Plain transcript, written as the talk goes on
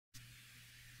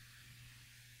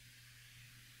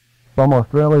From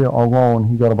Australia alone,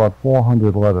 he got about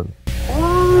 400 letters.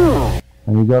 Ooh.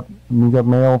 And he got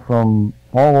mail from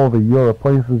all over Europe,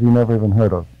 places he never even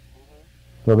heard of.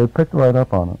 So they picked right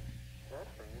up on it.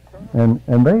 And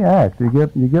they act. You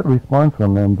get response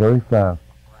from them very fast.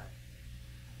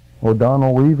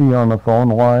 O'Donnell Levy on the phone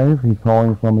live. He's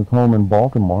calling from his home in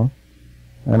Baltimore.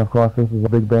 And of course, this is a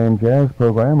big band jazz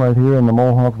program right here in the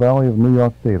Mohawk Valley of New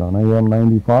York State on AM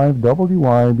 95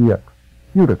 WYBX,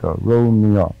 Utica Road,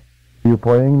 New York. Are you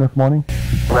playing this morning?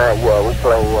 Right, yeah, we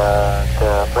play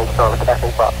the place on the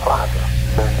Cafe Bar Plaza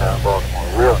in Baltimore.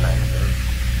 Real nice.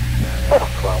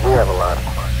 Well, we have a lot of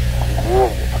fun.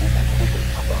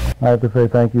 I have to say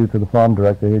thank you to the farm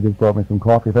director. He just brought me some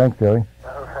coffee. Thanks, Jerry.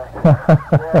 All right. Yeah,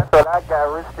 that's what I got.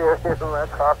 We're still here for my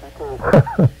coffee, too.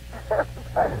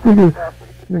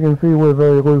 You can see we're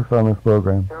very loose on this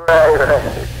program.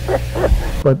 Right.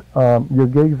 But your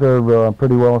gigs are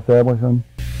pretty well established, then?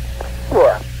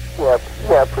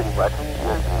 Yeah, pretty much. We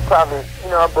probably,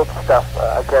 I book stuff,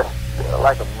 I guess,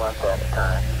 like a month at a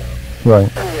time. Right.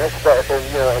 Except for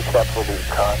these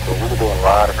concerts. We've been doing a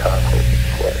lot of concerts.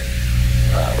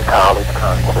 The college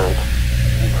concerts.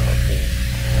 We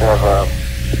have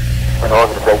an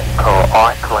organization called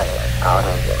Art Class out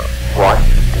of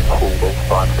Washington, D.C. They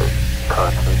sponsor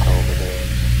concerts over there.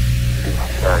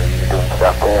 You're doing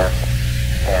stuff there.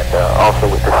 And also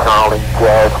with the Charlotte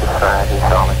Jazz Society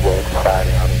out of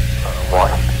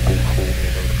Washington, D.C.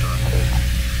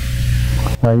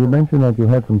 Now, you mentioned that you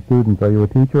had some students. Are you a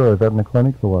teacher, or is that in the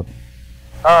clinics, or what?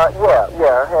 Yeah.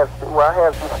 I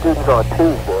have some students on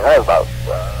Tuesday. I have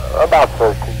about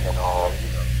 13 in all.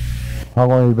 How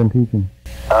long have you been teaching?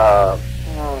 About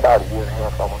a year and a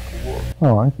half, almost 2 years.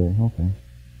 Oh, I see. Okay.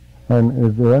 And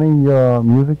is there any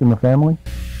music in the family?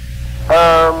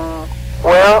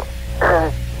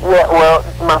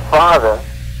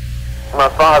 My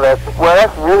father,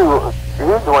 that's really,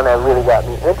 he's the one that really got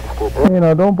me interested. Hey,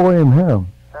 now, don't blame him.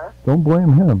 Huh? Don't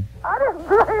blame him. I didn't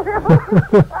blame him.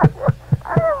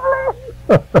 I didn't blame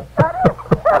him.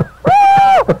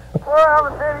 Boy, I'm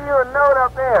going to send you a note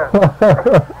up there.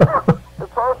 The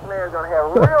postman's going to have a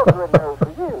real good note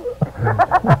for you.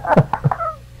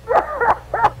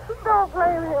 Don't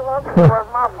blame him. It was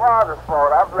my father's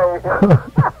fault. I blame him.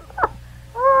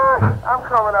 I'm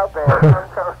coming up there.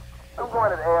 I'm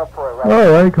going to the airport right now.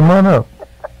 All right, come on up.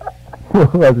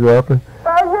 That's dropping.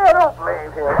 Yeah, don't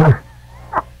blame him.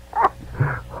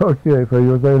 Okay, so you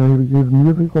were saying he's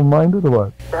musical minded or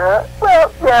what?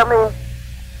 Well, yeah, I mean,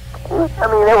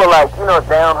 they were like,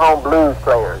 down-home blues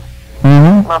players.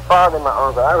 Mm-hmm. My father and my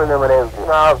uncle, I remember they was,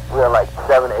 I was like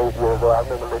 7 or 8 years old. I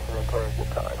remember listening to playing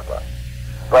guitar and stuff.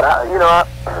 But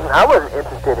I wasn't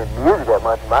interested in music that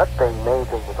much. My main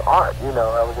thing was art. I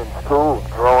was in school,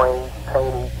 drawing,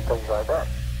 painting, and things like that.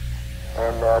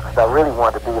 And because I really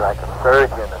wanted to be like a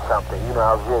surgeon or something.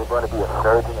 I was really going to be a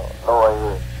surgeon or a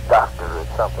lawyer, doctor or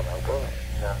something like that.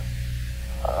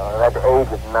 At the age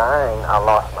of 9, I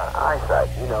lost my eyesight,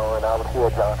 and I was here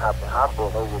at Johns Hopkins Hospital.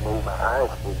 They removed my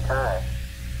eyes 3 times.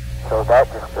 So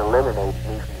that just eliminated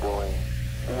me from doing,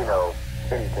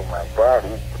 anything like that,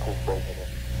 even participating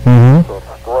in sort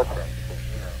of sports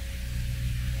activities,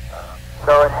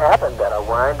 So it happened that I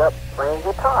wind up playing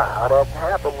guitar. How that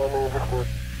happened, at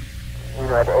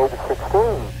the age of 16,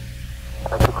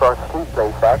 I took across the street,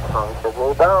 played saxophone. He said,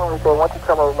 well, Donald, he said, why don't you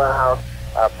come over to my house,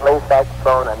 play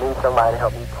saxophone, I need somebody to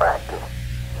help me practice.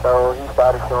 So he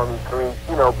started showing me 3,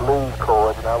 blues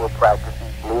chords, and I would practice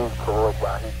these blues chords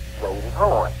while he played his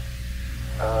horn.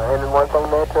 And then one thing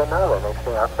led to another. Next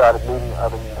thing, I started meeting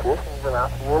other musicians, and I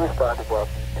really started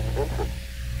developing an interest.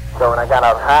 So when I got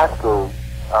out of high school,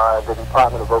 the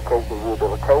Department of Vocational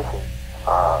Rehabilitation,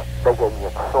 they gave me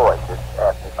a choice. Just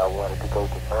asked if I wanted to go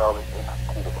to Maryland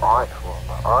Institute of Art for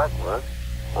my artwork,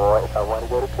 or if I wanted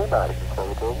to go to Peabody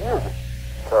Conservatory of Music.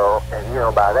 So,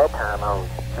 and by that time I was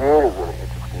really, really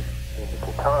interested in the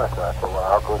guitar, so I said, well,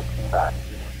 I'll go to Peabody.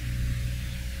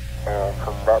 And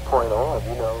from that point on,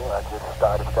 I just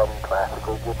started studying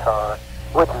classical guitar,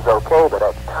 which is okay, but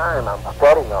at the time I'm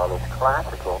studying all this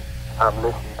classical, I'm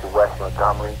listening to Wes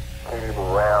Montgomery, Kenny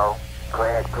Burrell,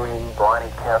 Grant Green, Barney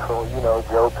Kessel,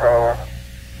 Joe Pass.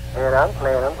 And I'm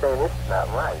saying this is not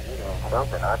right,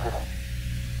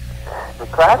 the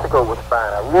classical was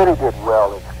fine. I really did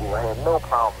well in school. I had no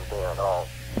problems there at all.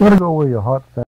 You want to go where your heart's at?